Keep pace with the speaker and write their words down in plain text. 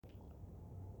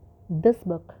This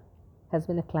book has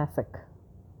been a classic.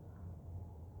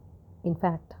 In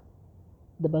fact,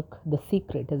 the book The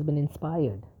Secret has been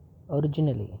inspired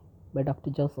originally by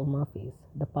Dr. Joseph Murphy's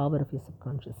The Power of Your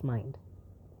Subconscious Mind.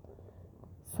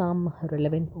 Some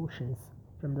relevant portions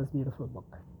from this beautiful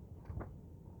book.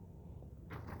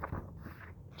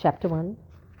 Chapter 1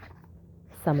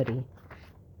 Summary: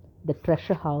 The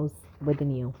Treasure House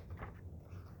Within You.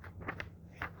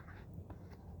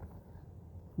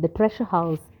 The treasure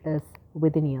house is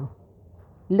within you.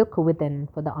 Look within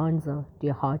for the answer to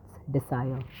your heart's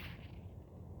desire.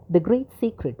 The great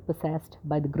secret possessed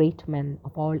by the great men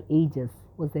of all ages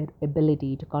was their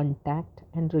ability to contact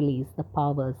and release the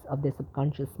powers of their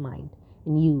subconscious mind,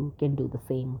 and you can do the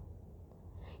same.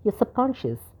 Your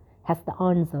subconscious has the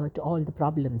answer to all the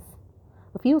problems.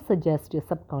 If you suggest to your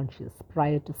subconscious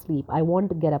prior to sleep, I want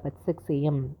to get up at 6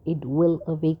 a.m., it will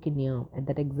awaken you at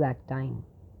that exact time.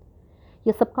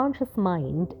 Your subconscious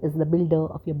mind is the builder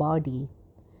of your body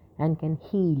and can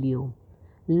heal you.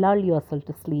 Lull yourself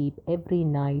to sleep every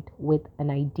night with an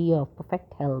idea of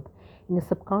perfect health, and your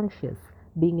subconscious,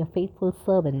 being a faithful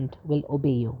servant, will obey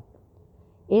you.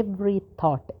 Every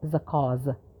thought is a cause,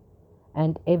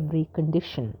 and every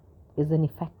condition is an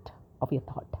effect of your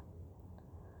thought.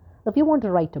 If you want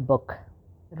to write a book,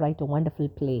 write a wonderful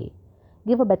play,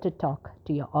 give a better talk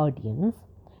to your audience,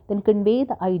 then convey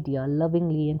the idea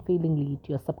lovingly and feelingly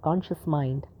to your subconscious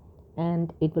mind,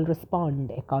 and it will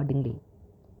respond accordingly.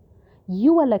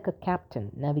 You are like a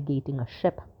captain navigating a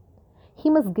ship. He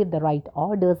must give the right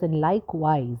orders, and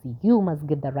likewise, you must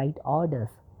give the right orders,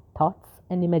 thoughts,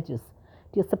 and images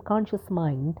to your subconscious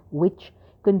mind, which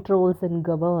controls and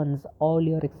governs all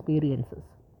your experiences.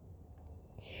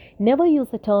 Never use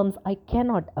the terms I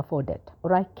cannot afford it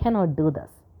or I cannot do this.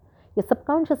 Your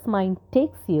subconscious mind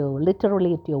takes you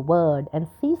literally at your word and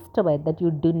sees to it that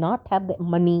you do not have the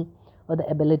money or the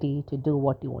ability to do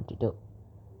what you want to do.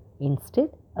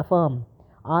 Instead, affirm,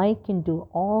 I can do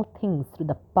all things through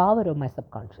the power of my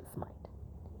subconscious mind.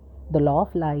 The law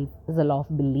of life is a law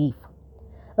of belief.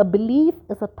 A belief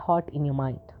is a thought in your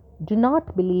mind. Do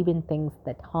not believe in things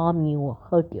that harm you or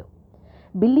hurt you.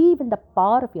 Believe in the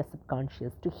power of your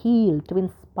subconscious to heal, to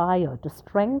inspire, to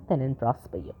strengthen and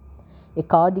prosper you.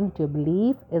 According to your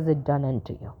belief is it done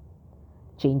unto you.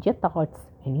 Change your thoughts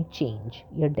and you change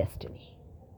your destiny.